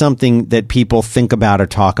not something that people think about or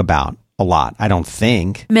talk about a lot. I don't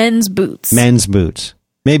think. Men's boots. Men's boots.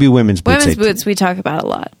 Maybe women's boots. Women's boots we talk about a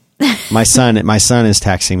lot. My son is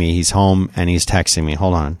texting me. He's home and he's texting me.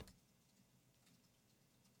 Hold on.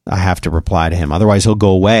 I have to reply to him. Otherwise he'll go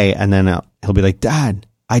away and then he'll be like, Dad,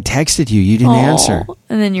 I texted you. You didn't answer.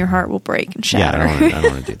 And then your heart will break and shatter. Yeah, I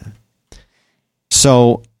don't want to do that.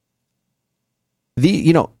 So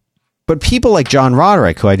but people like John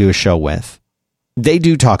Roderick, who I do a show with, they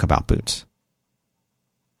do talk about boots.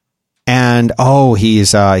 And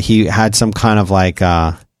he had some kind of like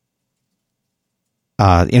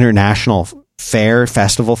international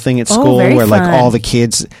festival thing at school where like all the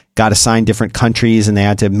kids got assigned different countries and they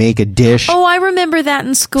had to make a dish. Oh, I remember that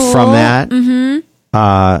in school. From that.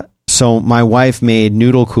 Mm-hmm. So my wife made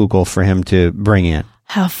noodlekugel for him to bring in.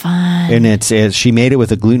 How fun. And she made it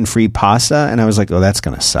with a gluten-free pasta and I was like, oh, that's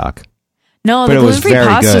going to suck. No, but the gluten-free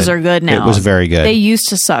pastas are good now. It was very good. They used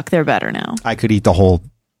to suck. They're better now. I could eat the whole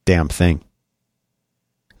damn thing.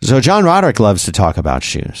 So John Roderick loves to talk about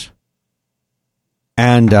shoes.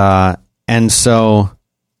 And so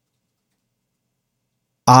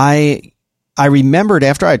I remembered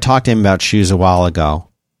after I talked to him about shoes a while ago,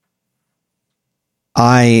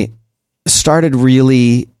 I started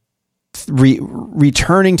really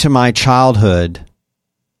returning to my childhood,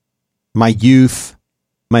 my youth,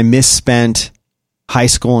 my misspent high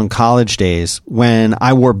school and college days when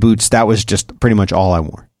I wore boots. That was just pretty much all I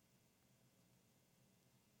wore.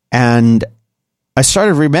 And I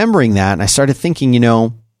started remembering that and I started thinking,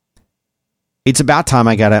 it's about time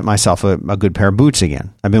I got myself a good pair of boots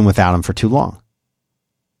again. I've been without them for too long.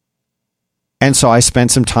 And so I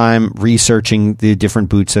spent some time researching the different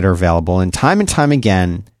boots that are available and time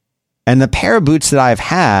again. And the pair of boots that I've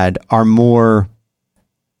had are more,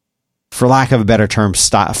 for lack of a better term,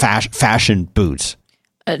 fashion boots.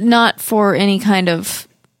 Not for any kind of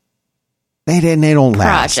They don't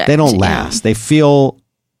last. project, They don't last. Yeah. They feel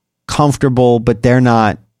comfortable, but they're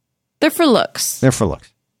not. They're for looks. They're for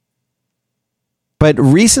looks. But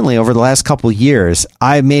recently, over the last couple of years,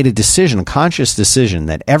 I made a conscious decision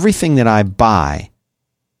that everything that I buy,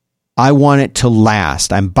 I want it to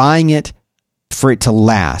last. I'm buying it for it to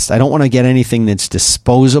last. I don't want to get anything that's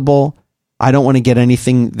disposable. I don't want to get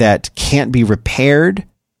anything that can't be repaired.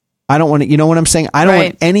 I don't want to, you know what I'm saying? I don't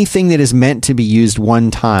want anything that is meant to be used one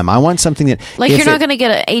time. I want something that... Like you're not going to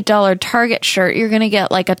get an $8 Target shirt. You're going to get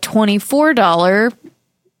like a $24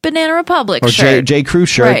 Banana Republic shirt. Or J. Crew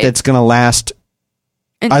shirt that's going to last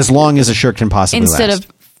as long as a shirt can possibly instead last.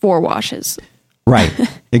 Of 4 washes. Right.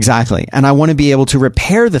 Exactly. And I want to be able to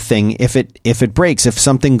repair the thing if it breaks. If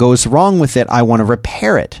something goes wrong with it, I want to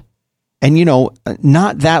repair it. And,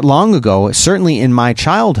 not that long ago, certainly in my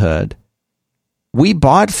childhood, we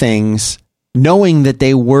bought things knowing that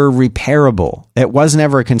they were repairable. It was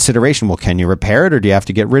never a consideration. Well, can you repair it or do you have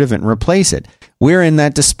to get rid of it and replace it? We're in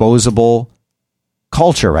that disposable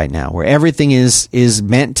culture right now where everything is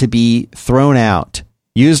meant to be thrown out,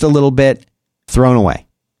 used a little bit, thrown away.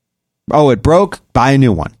 Oh, it broke, buy a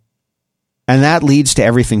new one. And that leads to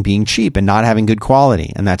everything being cheap and not having good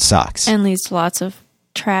quality. And that sucks. And leads to lots of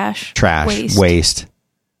trash, waste.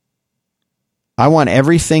 I want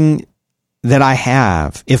everything that I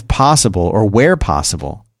have, if possible or where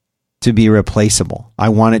possible, to be replaceable. I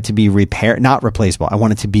want it to be not replaceable. I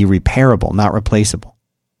want it to be repairable, not replaceable.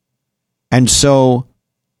 And so,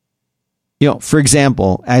 for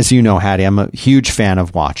example, as you know, Hattie, I'm a huge fan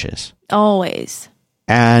of watches. Always.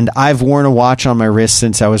 And I've worn a watch on my wrist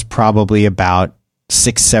since I was probably about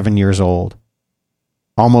 6-7 years old,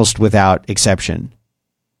 almost without exception.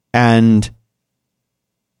 And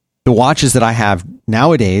the watches that I have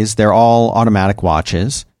nowadays, they're all automatic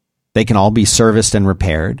watches. They can all be serviced and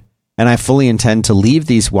repaired. And I fully intend to leave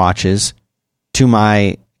these watches to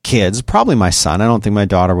my kids, probably my son. I don't think my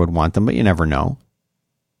daughter would want them, but you never know.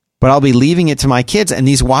 But I'll be leaving it to my kids, and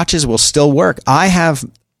these watches will still work. I have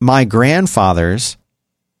my grandfather's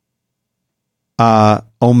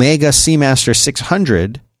Omega Seamaster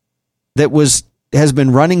 600 that has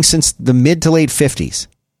been running since the mid to late 50s.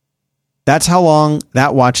 That's how long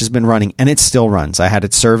that watch has been running, and it still runs. I had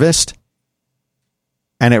it serviced,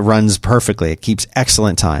 and it runs perfectly. It keeps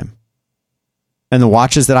excellent time. And the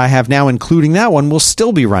watches that I have now, including that one, will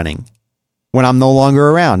still be running when I'm no longer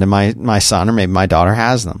around, and my son or maybe my daughter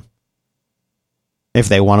has them. If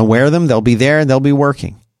they want to wear them, they'll be there, they'll be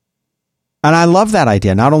working. And I love that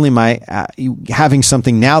idea. Not only am I having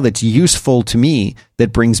something now that's useful to me,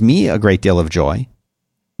 that brings me a great deal of joy,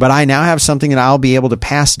 but I now have something that I'll be able to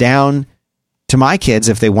pass down to my kids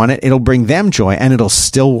if they want it. It'll bring them joy and it'll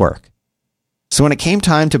still work. So when it came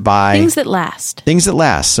time to buy Things that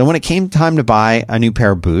last. So when it came time to buy a new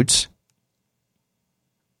pair of boots,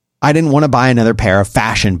 I didn't want to buy another pair of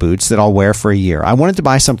fashion boots that I'll wear for a year. I wanted to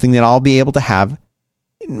buy something that I'll be able to have,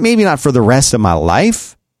 maybe not for the rest of my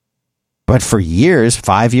life, but for years,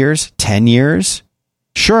 5 years, 10 years.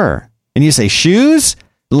 Sure. And you say, shoes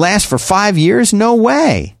last for 5 years? No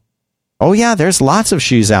way. Oh yeah, there's lots of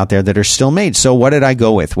shoes out there that are still made. So what did I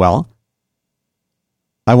go with? Well,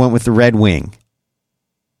 I went with the Red Wing.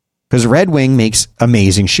 Because Red Wing makes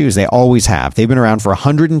amazing shoes. They always have. They've been around for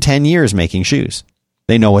 110 years making shoes.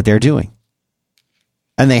 They know what they're doing.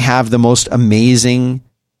 And they have the most amazing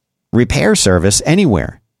repair service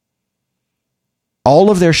anywhere.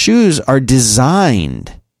 All of their shoes are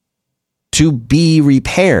designed to be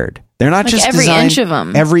repaired. They're not Like just every designed, inch of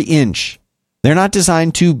them. Every inch. They're not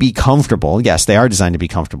designed to be comfortable. Yes, they are designed to be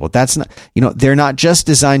comfortable. That's not, they're not just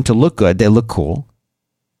designed to look good. They look cool,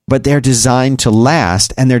 but they're designed to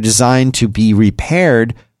last, and they're designed to be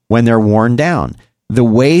repaired when they're worn down. The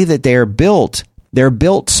way that they're built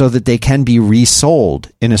so that they can be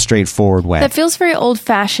resold in a straightforward way. That feels very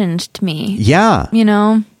old-fashioned to me. Yeah.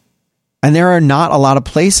 And there are not a lot of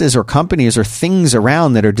places or companies or things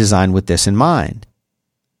around that are designed with this in mind.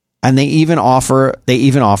 And they even offer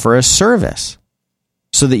a service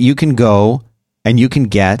so that you can go and you can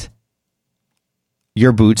get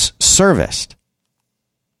your boots serviced.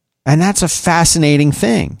 And that's a fascinating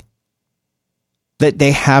thing, that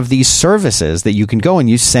they have these services that you can go and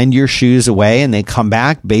you send your shoes away and they come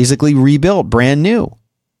back basically rebuilt, brand new.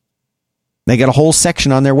 They got a whole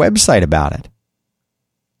section on their website about it.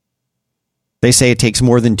 They say it takes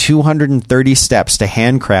more than 230 steps to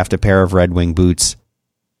handcraft a pair of Red Wing boots.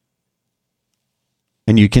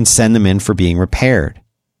 And you can send them in for being repaired.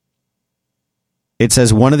 It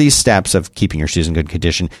says one of these steps of keeping your shoes in good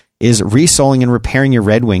condition is resoling and repairing your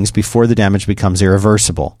Red Wings before the damage becomes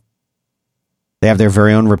irreversible. They have their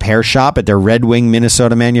very own repair shop at their Red Wing,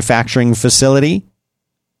 Minnesota manufacturing facility.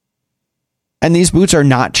 And these boots are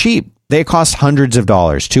not cheap. They cost hundreds of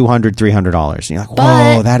dollars, $200, $300. And you're like,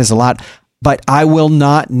 whoa, that is a lot. But I will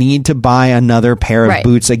not need to buy another pair of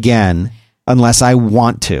boots again unless I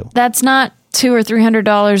want to. That's not $200 or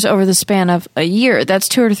 $300 over the span of a year. That's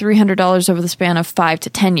 $200 or $300 over the span of 5 to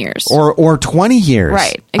 10 years, or 20 years.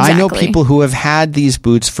 Right, exactly. I know people who have had these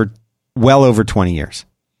boots for well over 20 years.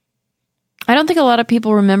 I don't think a lot of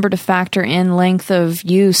people remember to factor in length of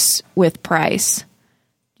use with price.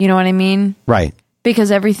 You know what I mean? Right.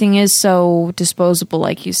 Because everything is so disposable,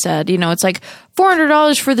 like you said. It's like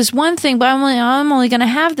 $400 for this one thing, but I'm only going to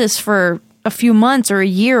have this for a few months or a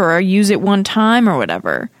year, or use it one time or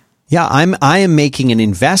whatever. Yeah, I am making an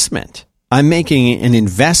investment. I'm making an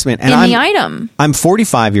investment and in the item. I'm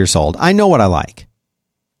 45 years old. I know what I like.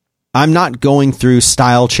 I'm not going through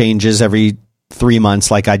style changes every 3 months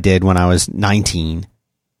like I did when I was 19.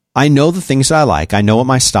 I know the things that I like. I know what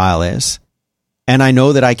my style is. And I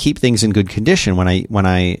know that I keep things in good condition when I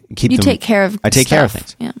keep them. You take care of I take care of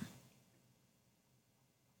things. Yeah.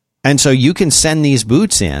 And so you can send these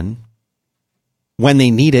boots in when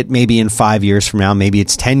they need it, maybe in 5 years from now, maybe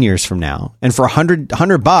it's 10 years from now. And for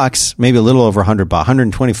 $100, maybe a little over $100,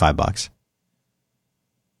 $125,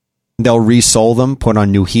 they'll resole them, put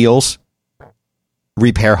on new heels,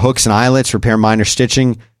 repair hooks and eyelets, repair minor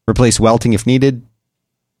stitching, replace welting if needed,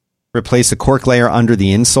 replace the cork layer under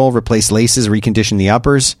the insole, replace laces, recondition the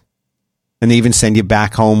uppers, and they even send you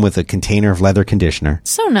back home with a container of leather conditioner.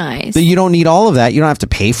 So nice. So you don't need all of that. You don't have to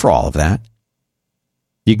pay for all of that.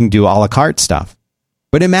 You can do a la carte stuff.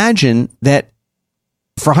 But imagine that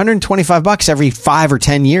for $125 every 5 or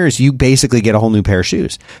 10 years, you basically get a whole new pair of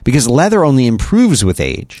shoes, because leather only improves with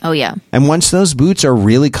age. Oh, yeah. And once those boots are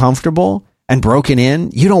really comfortable and broken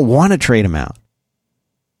in, you don't want to trade them out.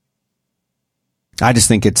 I just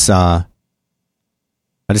think it's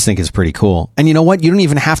pretty cool. And you know what? You don't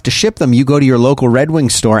even have to ship them. You go to your local Red Wing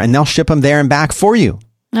store and they'll ship them there and back for you.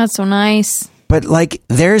 That's so nice. But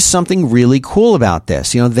there's something really cool about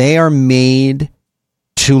this. They are made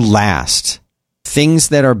to last. Things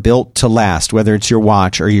that are built to last, whether it's your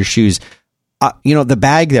watch or your shoes. The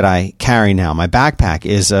bag that I carry now, my backpack,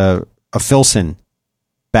 is a Filson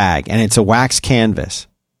bag, and it's a wax canvas.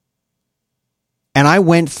 And I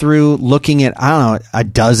went through looking at, a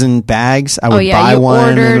dozen bags. I would buy one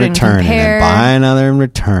and then return it, and buy another and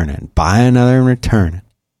return it, buy another and return it.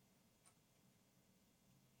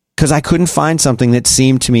 Because I couldn't find something that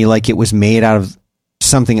seemed to me like it was made out of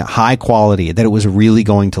something high quality, that it was really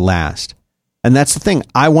going to last. And that's the thing.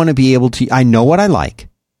 I want to be able to, I know what I like.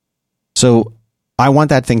 So I want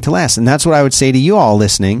that thing to last. And that's what I would say to you all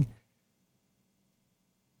listening.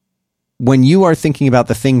 When you are thinking about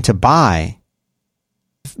the thing to buy,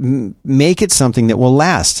 make it something that will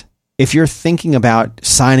last. If you're thinking about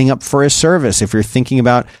signing up for a service, if you're thinking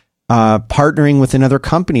about partnering with another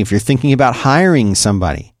company, if you're thinking about hiring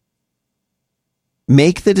somebody,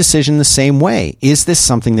 make the decision the same way. Is this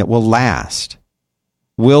something that will last?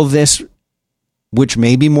 Will this, which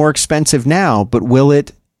may be more expensive now, but will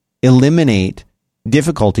it eliminate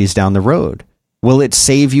difficulties down the road? Will it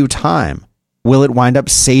save you time? Will it wind up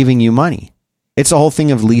saving you money? It's the whole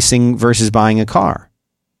thing of leasing versus buying a car.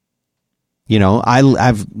 You know,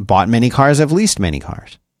 I've bought many cars, I've leased many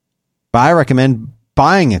cars. But I recommend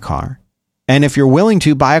buying a car. And if you're willing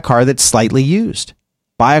to, buy a car that's slightly used.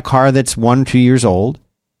 Buy a car that's 1 or 2 years old.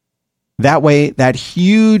 That way, that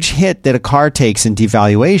huge hit that a car takes in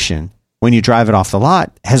devaluation when you drive it off the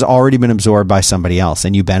lot has already been absorbed by somebody else,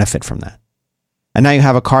 and you benefit from that. And now you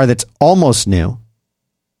have a car that's almost new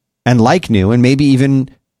and like new and maybe even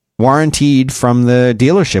warranted from the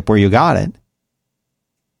dealership where you got it.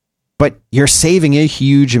 But you're saving a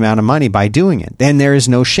huge amount of money by doing it. Then there is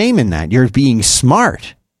no shame in that. You're being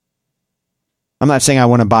smart. I'm not saying I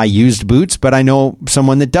want to buy used boots, but I know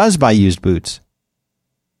someone that does buy used boots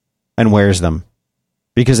and wears them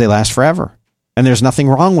because they last forever. And there's nothing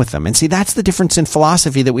wrong with them. And see, that's the difference in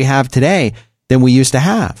philosophy that we have today than we used to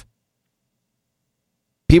have.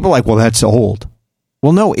 People are like, well, that's old.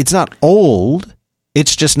 Well, no, it's not old.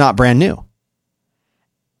 It's just not brand new.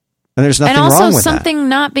 And there's nothing wrong with that. And also, something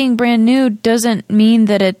not being brand new doesn't mean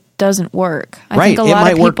that it doesn't work. I think a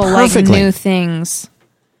lot of people like new things.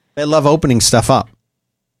 They love opening stuff up.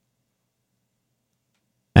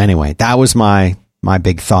 Anyway, that was my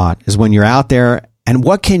big thought, is when you're out there, and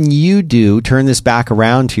what can you do? Turn this back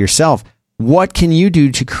around to yourself. What can you do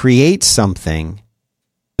to create something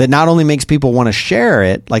that not only makes people want to share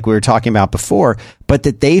it, like we were talking about before, but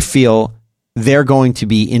that they feel they're going to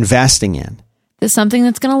be investing in? It's something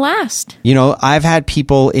that's going to last. You know, I've had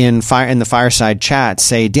people in the Fireside chat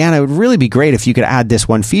say, Dan, it would really be great if you could add this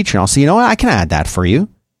one feature. And I'll say, you know what? I can add that for you.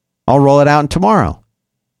 I'll roll it out tomorrow.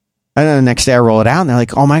 And then the next day I roll it out and they're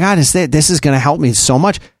like, oh my God, this is going to help me so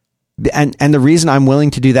much. And the reason I'm willing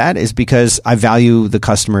to do that is because I value the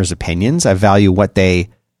customer's opinions. I value what they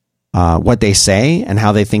say and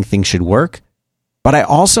how they think things should work. But I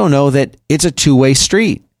also know that it's a two-way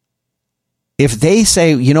street. If they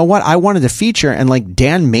say, you know what, I wanted a feature, and like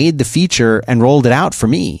Dan made the feature and rolled it out for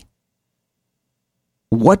me,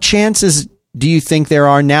 what chances do you think there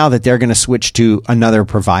are now that they're going to switch to another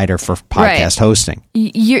provider for podcast hosting?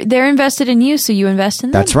 They're invested in you, so you invest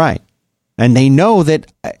in them. That's right. And they know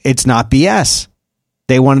that it's not BS.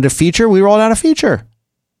 They wanted a feature, we rolled out a feature.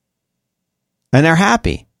 And they're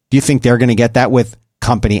happy. Do you think they're going to get that with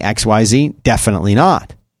company XYZ? Definitely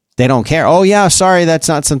not. They don't care. Oh, yeah, sorry, that's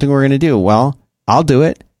not something we're going to do. Well, I'll do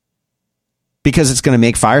it because it's going to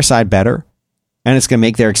make Fireside better and it's going to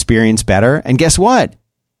make their experience better. And guess what?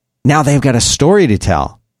 Now they've got a story to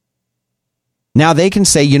tell. Now they can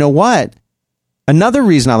say, you know what? Another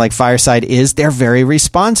reason I like Fireside is they're very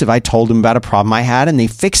responsive. I told them about a problem I had and they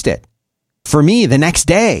fixed it for me the next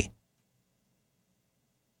day.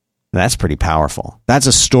 That's pretty powerful. That's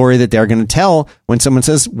a story that they're going to tell when someone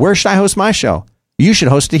says, where should I host my show? You should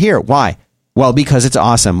host it here. Why? Well, because it's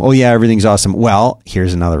awesome. Oh, yeah, everything's awesome. Well,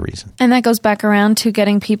 here's another reason. And that goes back around to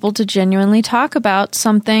getting people to genuinely talk about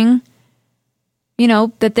something, you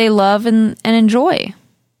know, that they love and enjoy.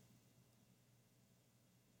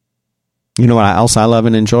 You know what else I love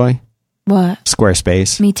and enjoy? What?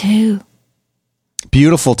 Squarespace. Me too.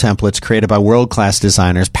 Beautiful templates created by world-class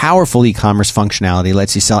designers. Powerful e-commerce functionality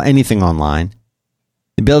lets you sell anything online.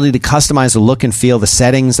 The ability to customize the look and feel, the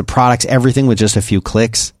settings, the products, everything with just a few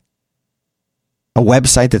clicks. A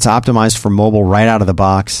website that's optimized for mobile right out of the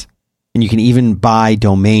box. And you can even buy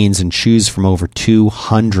domains and choose from over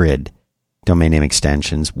 200 domain name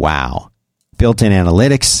extensions. Wow. Built-in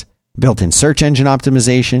analytics, built-in search engine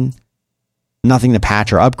optimization, nothing to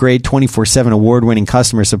patch or upgrade, 24/7 award-winning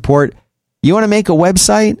customer support. You want to make a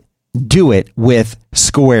website? Do it with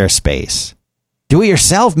Squarespace. Do it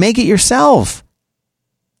yourself. Make it yourself.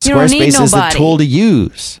 Squarespace is the tool to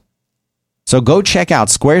use. So go check out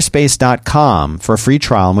squarespace.com for a free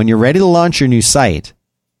trial. And when you're ready to launch your new site,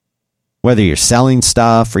 whether you're selling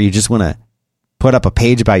stuff or you just want to put up a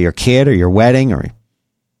page about your kid or your wedding or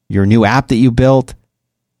your new app that you built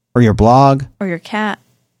or your blog. Or your cat.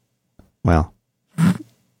 Well,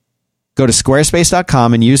 go to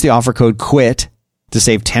squarespace.com and use the offer code QUIT to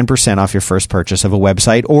save 10% off your first purchase of a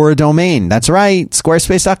website or a domain. That's right.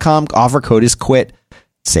 Squarespace.com. Offer code is QUIT.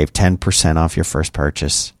 Save 10% off your first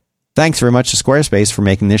purchase. Thanks very much to Squarespace for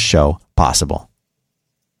making this show possible.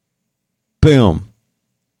 Boom.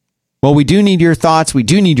 Well, we do need your thoughts. We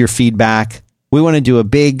do need your feedback. We want to do a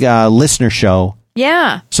big listener show.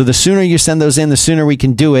 Yeah. So the sooner you send those in, the sooner we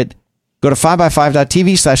can do it. Go to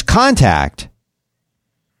 5by5.tv/contact.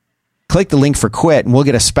 Click the link for quit, and we'll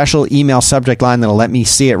get a special email subject line that'll let me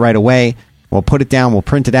see it right away. We'll put it down. We'll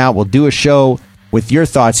print it out. We'll do a show with your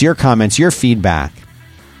thoughts, your comments, your feedback.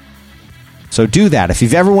 So do that. If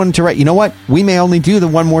you've ever wanted to write, you know what? We may only do the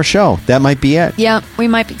one more show. That might be it. Yeah, we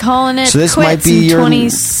might be calling it so this quits might be in your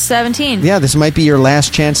 2017. Yeah, this might be your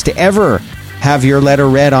last chance to ever have your letter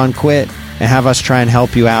read on Quit and have us try and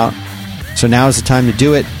help you out. So now is the time to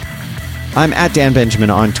do it. I'm at Dan Benjamin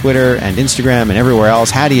on Twitter and Instagram and everywhere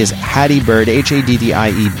else. Hattie is Hattie Bird,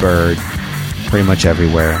 Haddie Bird, pretty much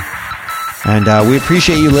everywhere. And we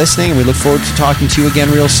appreciate you listening. We look forward to talking to you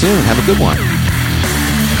again real soon. Have a good one.